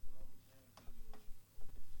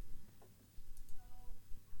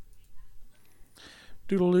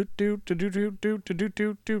Doodle doo doo doo doo doo doo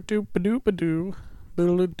doo doo doo doo ba doo.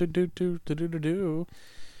 Doodle doo doo doo doo doo doo.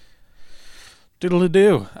 Doodle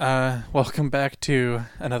doo. Welcome back to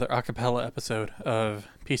another acapella episode of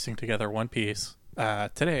Piecing Together One Piece.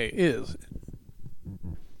 Today is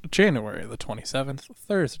January the 27th,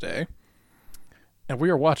 Thursday, and we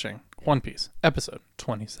are watching One Piece episode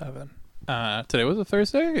 27. Today was a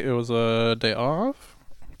Thursday. It was a day off.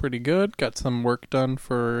 Pretty good. Got some work done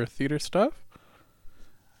for theater stuff.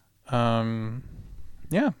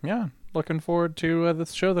 Yeah. Looking forward to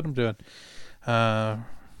this show that I'm doing.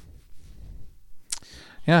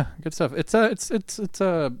 Yeah, good stuff.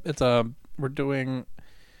 We're doing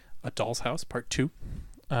A Doll's House Part 2.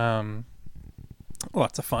 Lots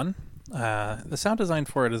of fun. The sound design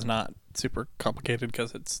for it is not super complicated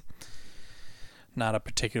because it's not a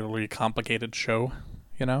particularly complicated show,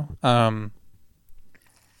 you know?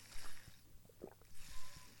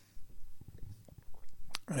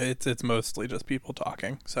 It's mostly just people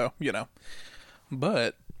talking, so, you know.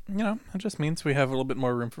 But, you know, it just means we have a little bit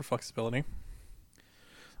more room for flexibility.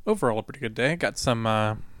 Overall, a pretty good day. Got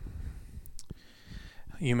some,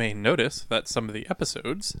 you may notice that some of the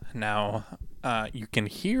episodes, now, you can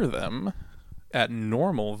hear them at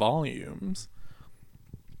normal volumes.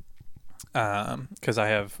 Because I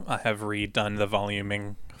have redone the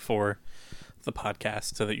voluming for the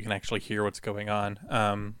podcast so that you can actually hear what's going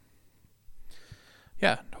on.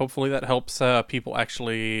 Yeah, hopefully that helps people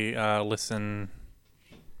actually listen.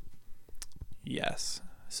 Yes.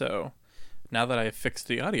 So now that I've fixed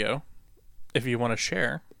the audio, if you want to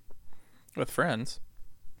share with friends,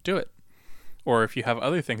 do it. Or if you have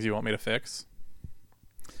other things you want me to fix,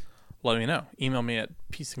 let me know. Email me at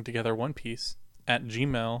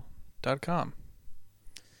piecingtogetheronepiece@gmail.com.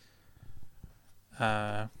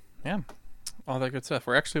 Yeah, all that good stuff.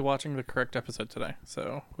 We're actually watching the correct episode today,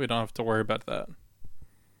 so we don't have to worry about that.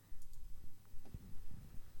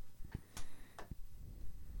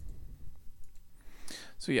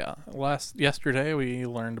 So yeah, yesterday we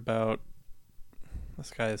learned about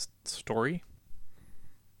this guy's story,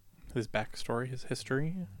 his backstory, his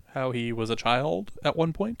history, how he was a child at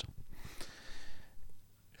one point.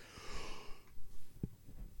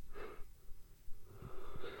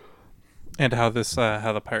 And how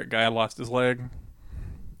how the pirate guy lost his leg.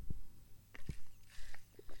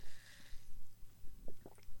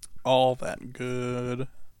 All that good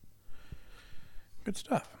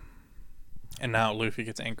stuff. And now Luffy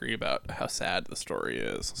gets angry about how sad the story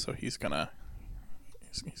is, so he's gonna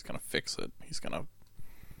fix it. He's gonna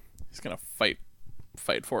fight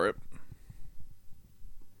for it.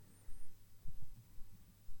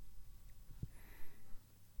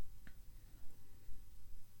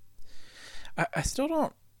 I still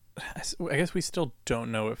don't. I guess we still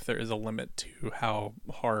don't know if there is a limit to how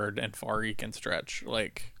hard and far he can stretch.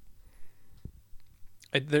 Like,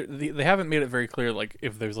 they haven't made it very clear, like,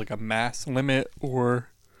 if there's like a mass limit or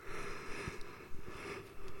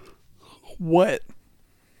what.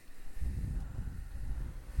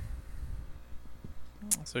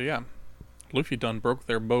 So yeah, Luffy done broke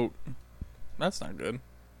their boat. That's not good.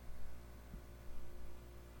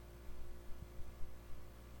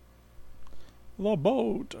 The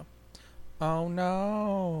boat. Oh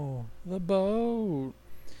no, the boat.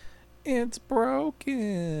 It's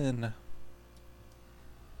broken.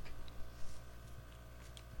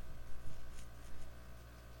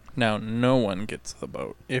 Now, no one gets the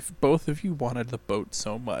boat. If both of you wanted the boat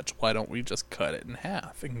so much, why don't we just cut it in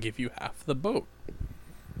half and give you half the boat?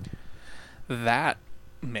 That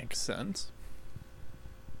makes sense.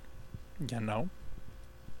 You know?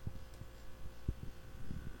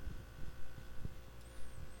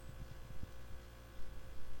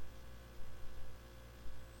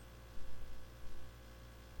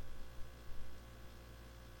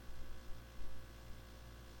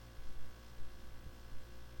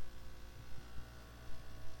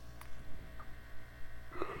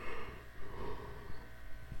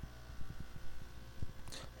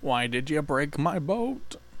 Why did you break my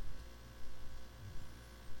boat?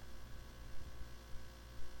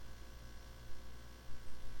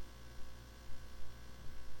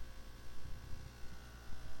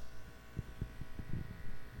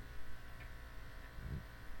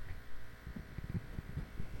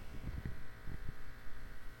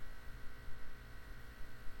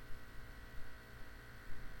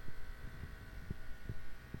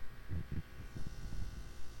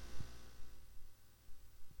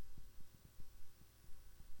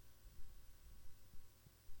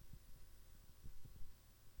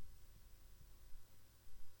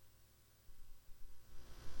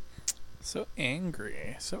 So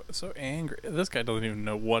angry. So angry. This guy doesn't even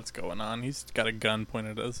know what's going on. He's got a gun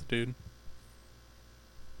pointed at this dude.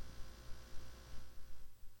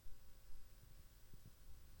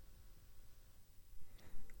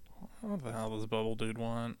 What the hell does Bubble Dude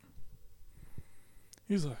want?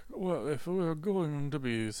 He's like, well, if we're going to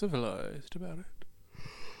be civilized about it.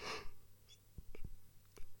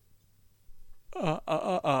 Uh,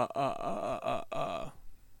 uh, uh, uh, uh, uh,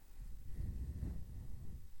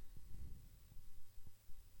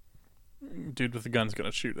 Dude with the gun's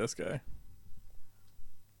gonna shoot this guy.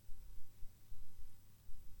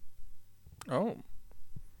 Oh.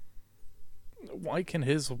 Why can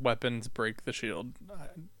his weapons break the shield?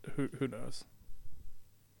 Who knows?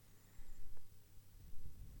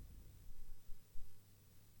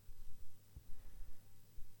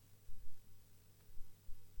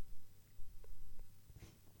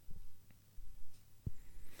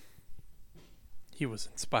 He was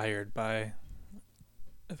inspired by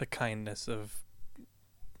the kindness of,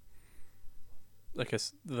 I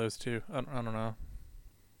guess, those two. I don't know.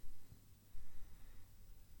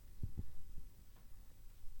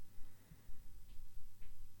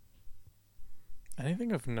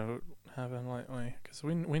 Anything of note happened lately? Because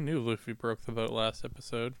we knew Luffy broke the boat last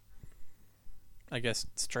episode. I guess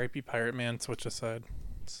Stripey Pirate Man switch aside.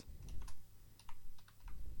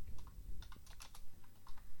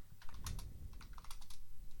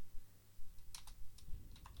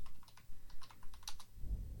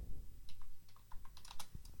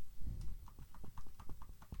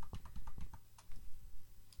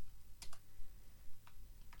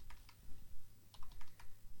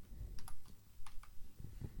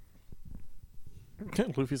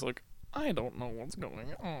 Luffy's like, I don't know what's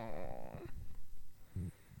going on.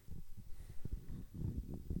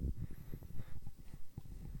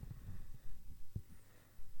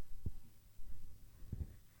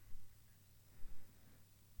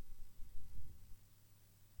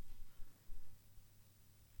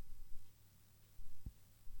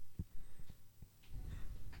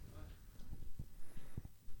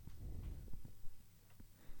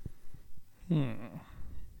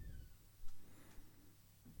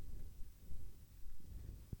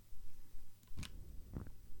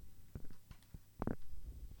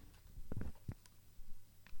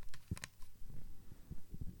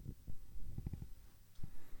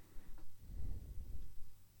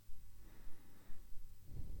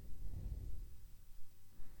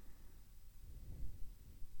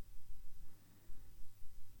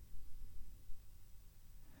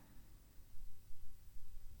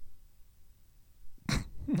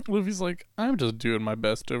 Luffy's like, I'm just doing my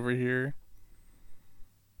best over here.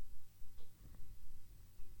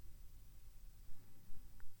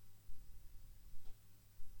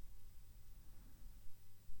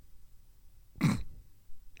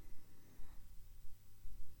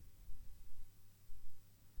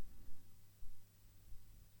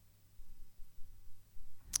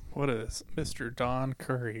 What is Mr. Don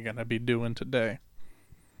Curry gonna be doing today?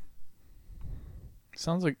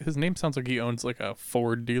 Sounds like his name sounds like he owns like a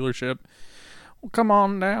Ford dealership. Well, come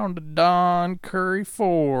on down to Don Curry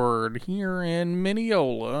Ford here in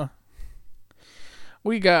Mineola.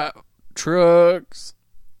 We got trucks,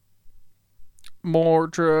 more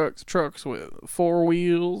trucks, trucks with 4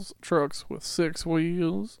 wheels, trucks with 6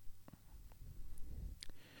 wheels.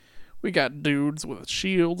 We got dudes with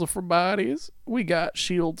shields for bodies. We got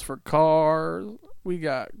shields for cars. We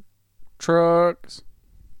got trucks.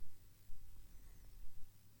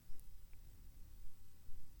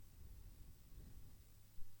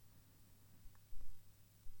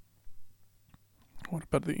 What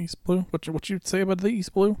about the East Blue? What you say about the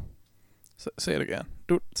East Blue? Say it again.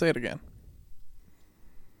 Say it again.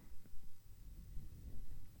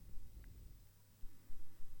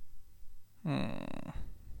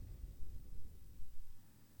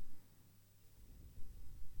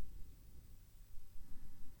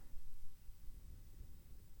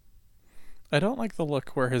 I don't like the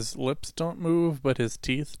look where his lips don't move, but his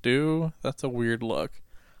teeth do. That's a weird look.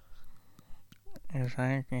 It's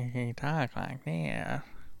like he talks like this.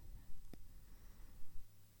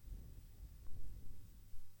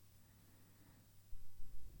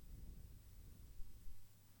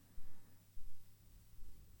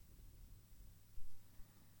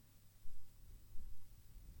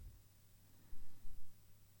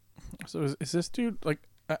 So is this dude like?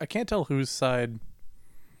 I can't tell whose side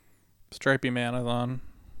Stripey Man is on.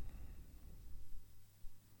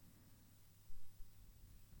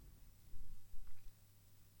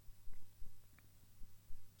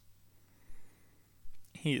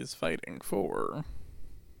 He is fighting for.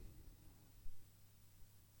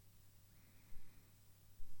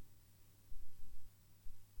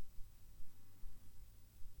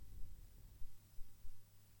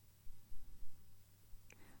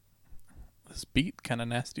 This beat kind of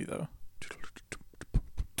nasty though.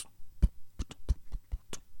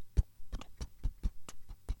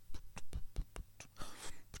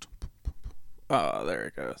 Oh, there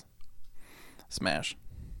it goes. Smash.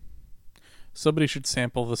 Somebody should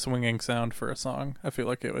sample the swinging sound for a song. I feel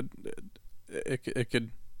like it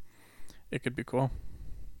could be cool.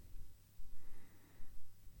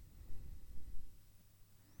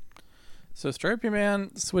 So Stripey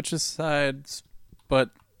Man switches sides,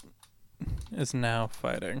 but is now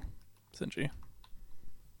fighting Shinji.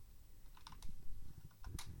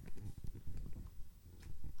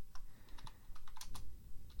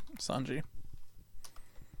 Sanji.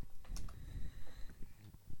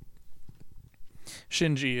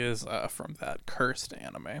 Shinji is from that cursed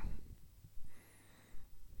anime.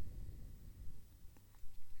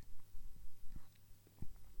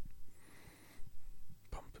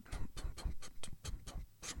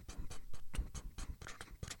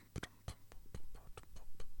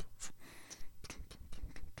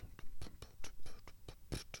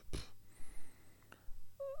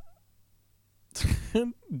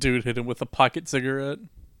 Dude hit him with a pocket cigarette.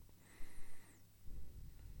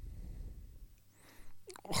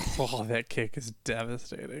 Oh, that kick is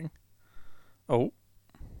devastating. Oh.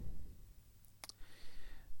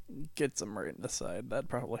 Gets him right in the side. That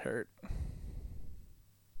probably hurt.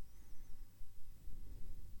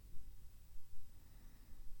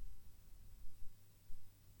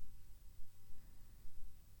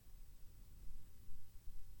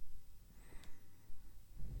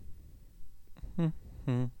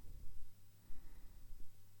 Hmm.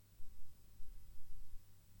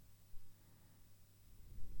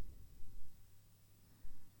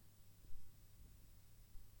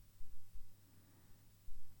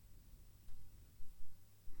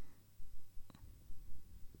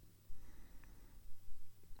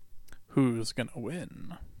 Who's gonna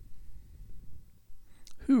win?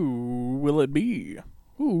 Who will it be?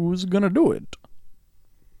 Who's gonna do it?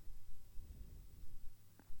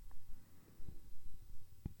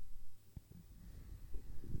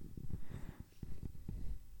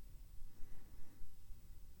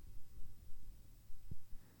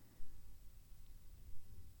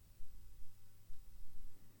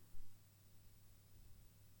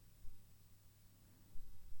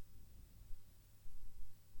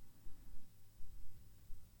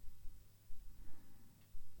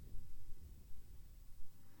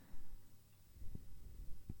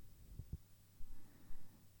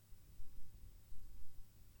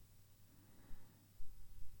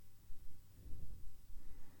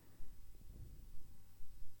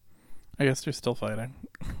 I guess they're still fighting.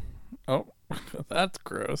 Oh, that's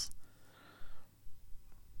gross.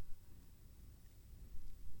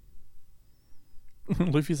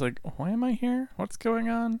 Luffy's like, why am I here? What's going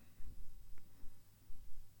on?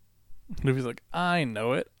 Luffy's like, I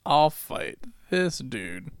know it. I'll fight this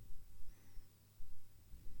dude.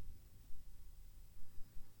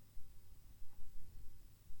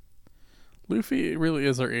 Luffy really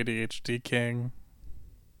is our ADHD king.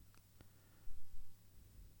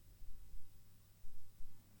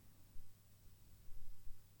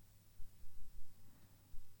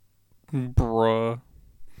 Bruh.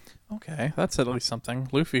 Okay, that's at least something.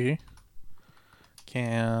 Luffy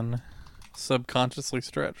can subconsciously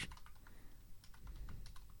stretch.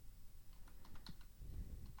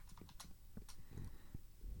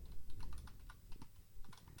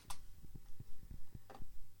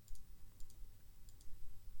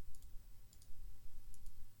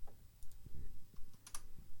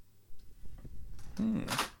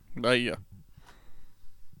 Yeah.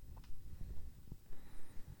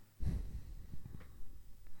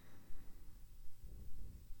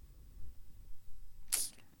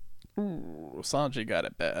 Ooh, Sanji got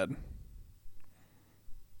it bad.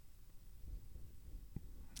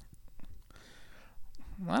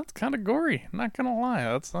 That's kind of gory. Not gonna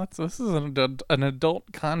lie. This is an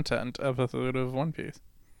adult content episode of One Piece.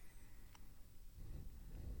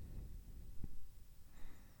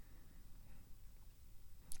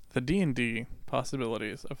 The D&D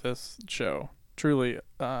possibilities of this show truly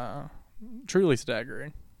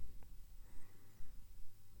staggering.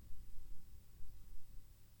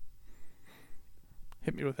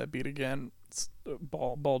 Hit me with that beat again. It's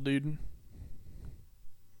ball dude.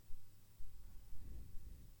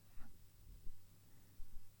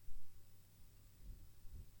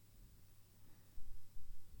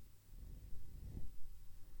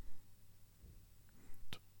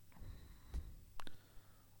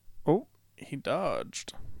 Oh, he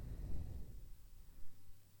dodged.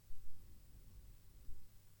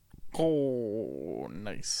 Oh,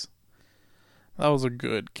 nice. That was a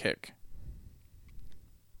good kick.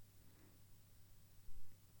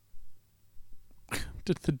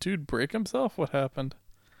 Did the dude break himself? What happened?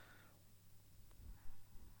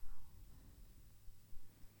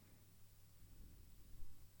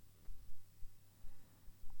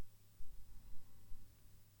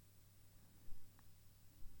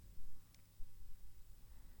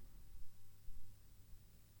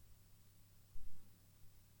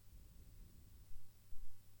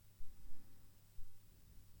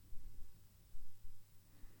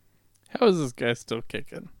 How is this guy still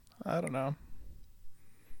kicking? I don't know.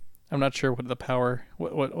 I'm not sure what the power,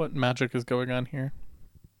 what magic is going on here.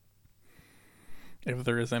 If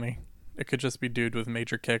there is any. It could just be dude with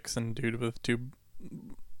major kicks and dude with two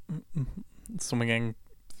swinging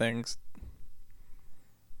things.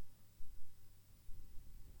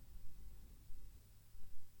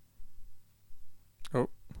 Oh,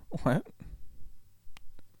 what?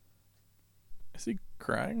 Is he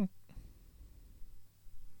crying?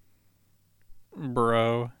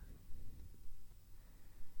 Bro.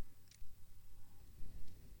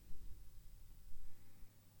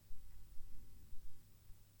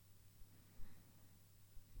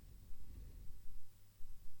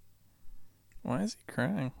 Why is he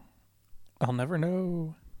crying? I'll never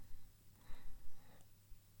know.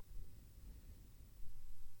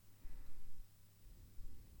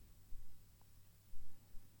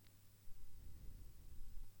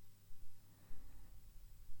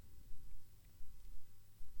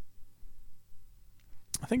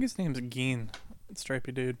 I think his name's Geen.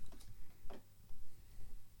 Stripey dude.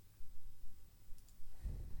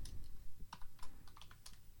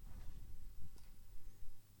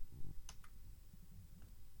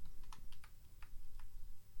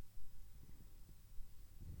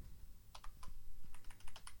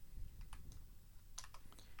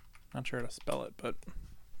 Not sure how to spell it, but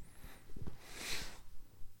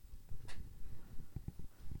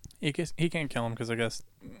he can't kill him because I guess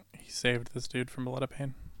he saved this dude from a lot of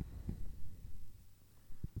pain.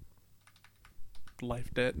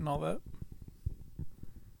 Life debt and all that.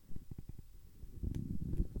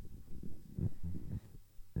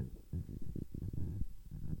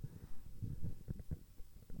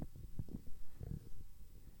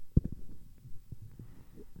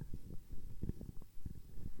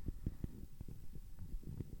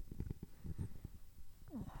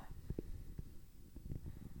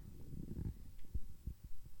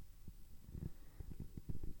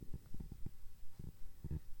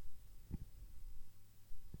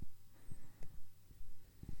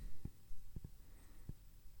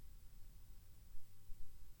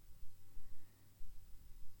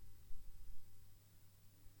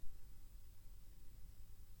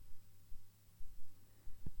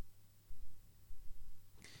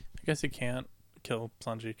 I guess he can't kill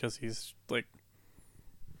Sanji because he's like...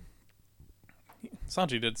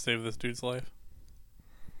 Sanji did save this dude's life.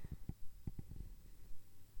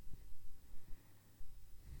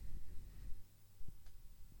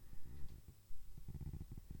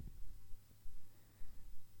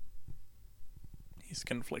 He's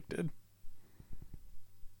conflicted.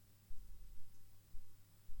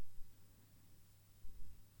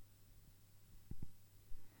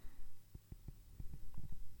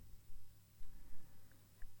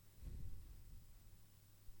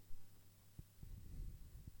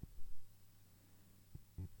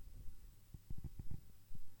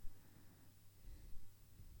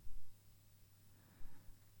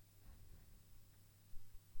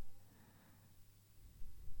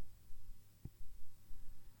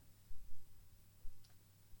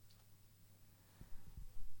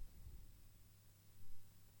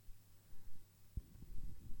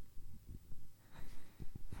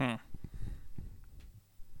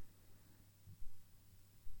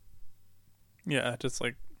 Yeah, just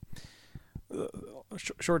like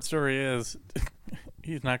short story is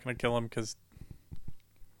he's not gonna kill him because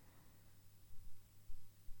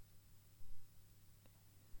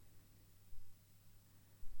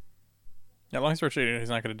long story short, he's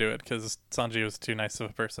not gonna do it because Sanji was too nice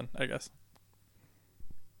of a person, I guess.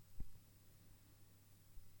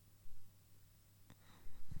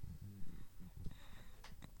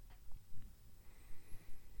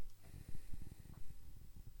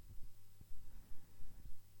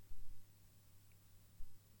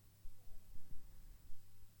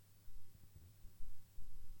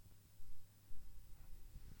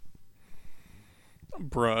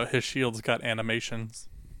 Bruh, his shield's got animations.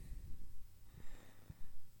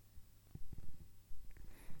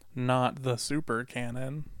 Not the super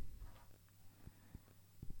cannon.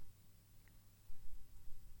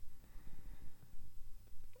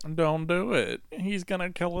 Don't do it. He's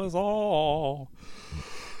gonna kill us all.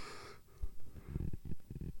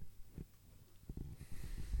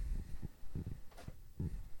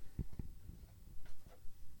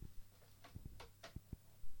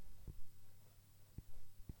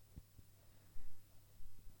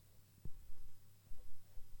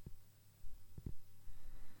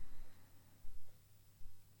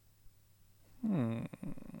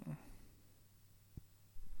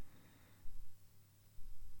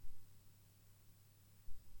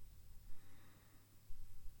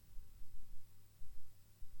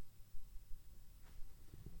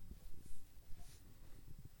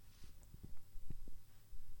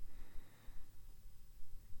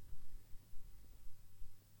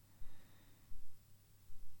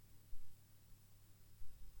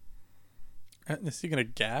 Is he gonna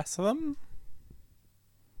gas them?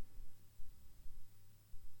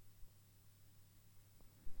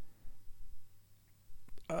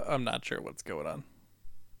 I'm not sure what's going on.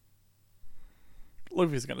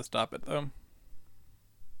 Luffy's gonna stop it though.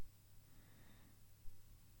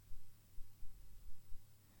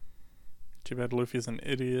 Too bad Luffy's an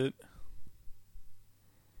idiot.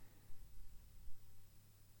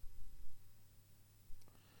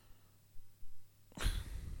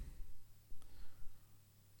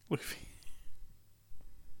 Luffy.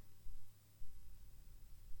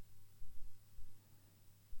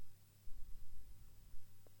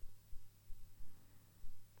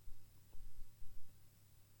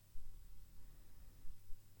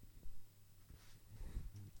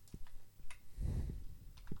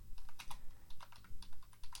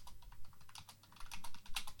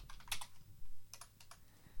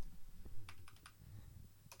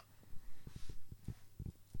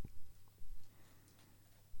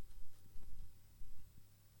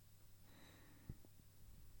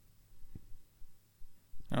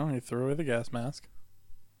 Oh, he threw away the gas mask.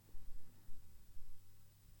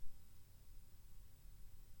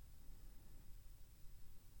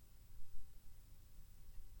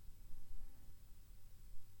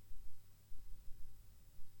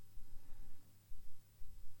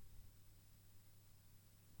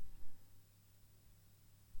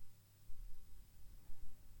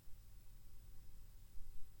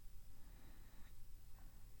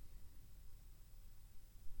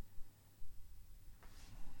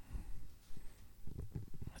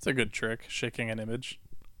 That's a good trick, shaking an image.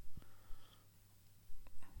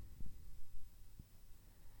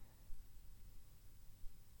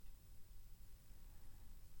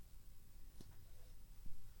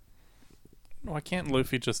 Why can't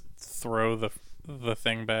Luffy just throw the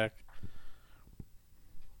thing back?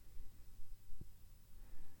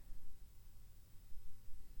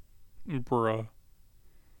 Bruh.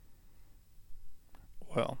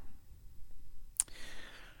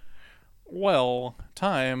 Well,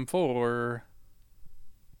 time for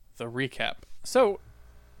the recap. So,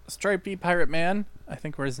 Stripey Pirate Man, I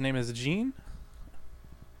think where his name is Jean?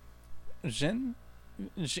 Jean?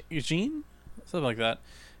 Something like that.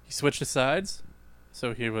 He switched his sides,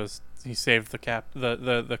 so he saved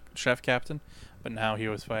the chef captain, but now he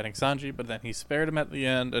was fighting Sanji, but then he spared him at the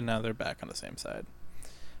end, and now they're back on the same side.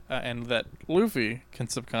 And that Luffy can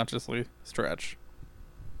subconsciously stretch.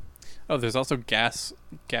 Oh, there's also gas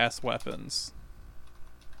weapons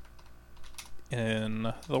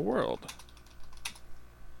in the world.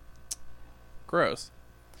 Gross.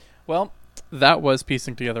 Well, that was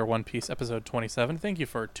Piecing Together One Piece episode 27. Thank you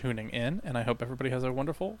for tuning in, and I hope everybody has a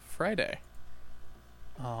wonderful Friday.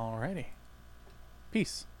 Alrighty.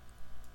 Peace.